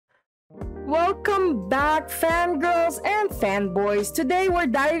Welcome back, fangirls and fanboys. Today we're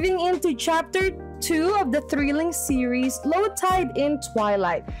diving into chapter 2 of the thrilling series Low Tide in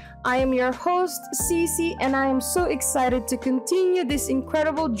Twilight. I am your host, CeeCee, and I am so excited to continue this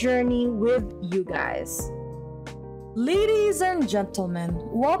incredible journey with you guys. Ladies and gentlemen,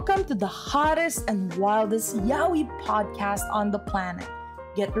 welcome to the hottest and wildest yaoi podcast on the planet.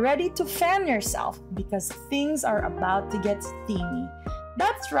 Get ready to fan yourself because things are about to get steamy.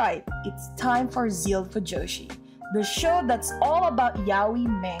 That's right, it's time for ZEALED Fujoshi, the show that's all about yaoi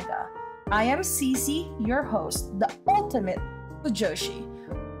manga. I am CeeCee, your host, the ultimate Fujoshi,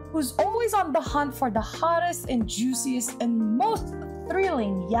 who's always on the hunt for the hottest and juiciest and most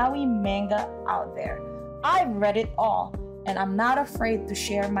thrilling yaoi manga out there. I've read it all, and I'm not afraid to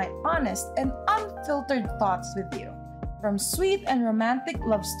share my honest and unfiltered thoughts with you. From sweet and romantic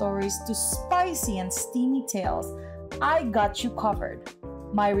love stories to spicy and steamy tales, I got you covered.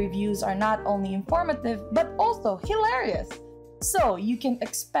 My reviews are not only informative, but also hilarious. So you can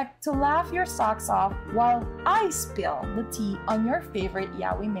expect to laugh your socks off while I spill the tea on your favorite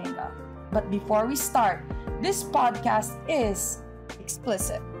yaoi manga. But before we start, this podcast is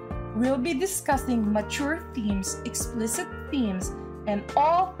explicit. We'll be discussing mature themes, explicit themes, and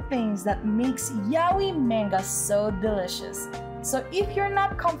all things that makes yaoi manga so delicious. So if you're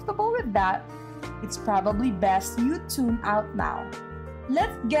not comfortable with that, it's probably best you tune out now.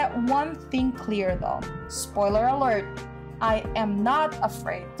 Let's get one thing clear though. Spoiler alert, I am not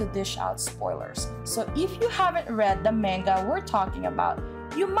afraid to dish out spoilers. So if you haven't read the manga we're talking about,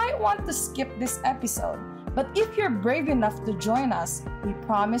 you might want to skip this episode. But if you're brave enough to join us, we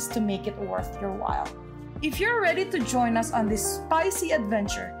promise to make it worth your while. If you're ready to join us on this spicy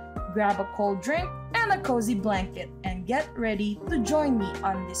adventure, grab a cold drink and a cozy blanket and get ready to join me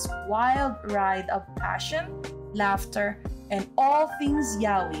on this wild ride of passion, laughter, and all things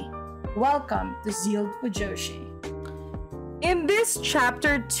yaoi. Welcome to ZEALED Fujoshi. In this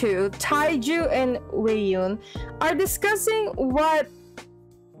chapter 2, Taeju and Euihyun are discussing what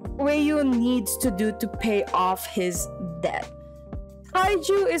Euihyun needs to do to pay off his debt.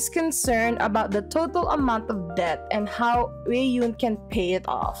 Taeju is concerned about the total amount of debt and how Euihyun can pay it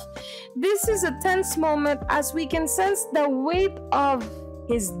off. This is a tense moment as we can sense the weight of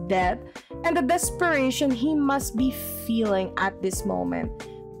his debt and the desperation he must be feeling at this moment.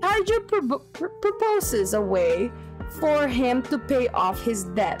 Taeju proposes a way for him to pay off his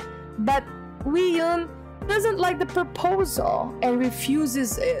debt, but Euihyun doesn't like the proposal and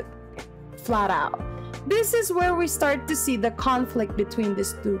refuses it flat out. This is where we start to see the conflict between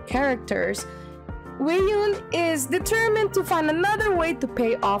these two characters. Euihyun is determined to find another way to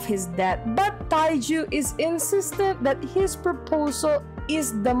pay off his debt, but Taeju is insistent that his proposal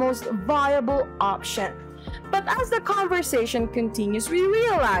is the most viable option. But as the conversation continues, we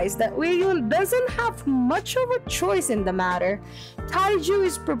realize that Euihyun doesn't have much of a choice in the matter. Taeju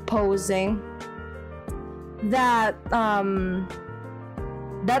is proposing that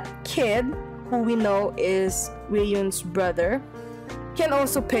that kid, who we know is Euihyun's brother, can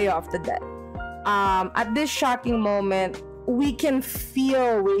also pay off the debt. At this shocking moment, we can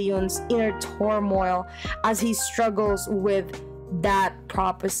feel Euihyun's inner turmoil as he struggles with that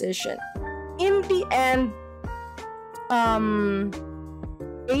proposition. In the end,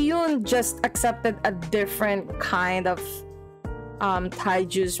 Euihyun just accepted a different kind of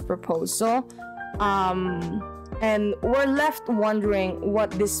Taeju's proposal. And we're left wondering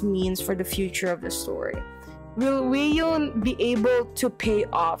what this means for the future of the story. Will Euihyun be able to pay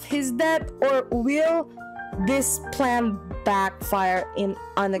off his debt, or will this plan backfire in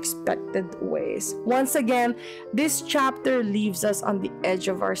unexpected ways? Once again, this chapter leaves us on the edge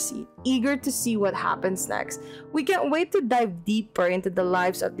of our seat, eager to see what happens next. We can't wait to dive deeper into the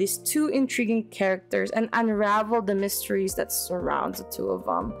lives of these two intriguing characters and unravel the mysteries that surround the two of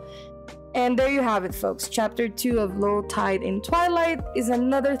them. And there you have it, folks. Chapter 2 of Low Tide in Twilight is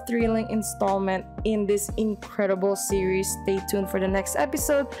another thrilling installment in this incredible series. Stay tuned for the next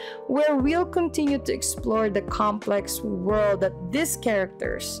episode, where we'll continue to explore the complex world that these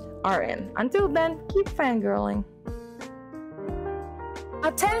characters are in. Until then, keep fangirling.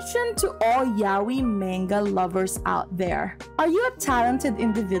 Attention to all yaoi manga lovers out there. Are you a talented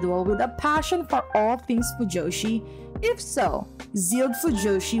individual with a passion for all things Fujoshi? If so, ZEALED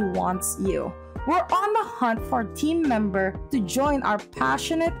Fujoshi wants you. We're on the hunt for a team member to join our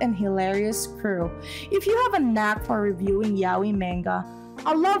passionate and hilarious crew. If you have a knack for reviewing yaoi manga,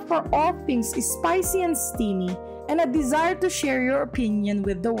 a love for all things spicy and steamy, and a desire to share your opinion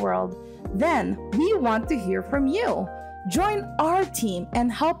with the world, then we want to hear from you. Join our team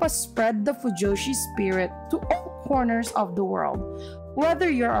and help us spread the Fujoshi spirit to all corners of the world. Whether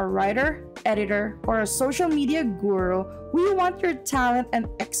you're a writer, editor, or a social media guru, we want your talent and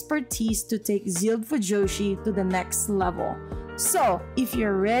expertise to take ZEALED Fujoshi to the next level. So, if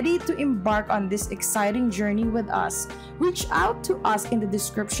you're ready to embark on this exciting journey with us, reach out to us in the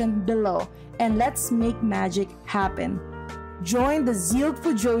description below and let's make magic happen. Join the ZEALED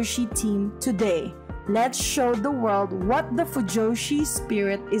Fujoshi team today. Let's show the world what the Fujoshi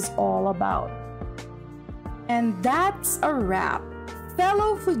spirit is all about. And that's a wrap.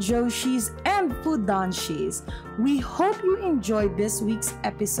 Fellow Fujoshis and Fudanshis, we hope you enjoyed this week's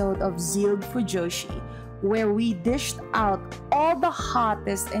episode of ZEALED Fujoshi, where we dished out all the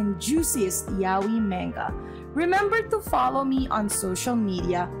hottest and juiciest yaoi manga. Remember to follow me on social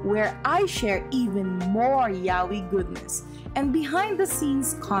media where I share even more yaoi goodness and behind the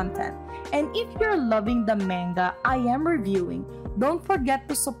scenes content. And if you're loving the manga I am reviewing, don't forget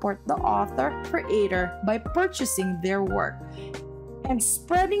to support the author, creator by purchasing their work and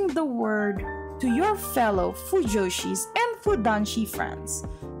spreading the word to your fellow Fujoshis and Fudanshi friends.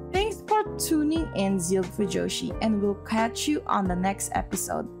 Thanks for tuning in, ZEALED Fujoshi, and we'll catch you on the next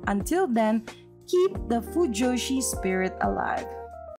episode. Until then, keep the Fujoshi spirit alive.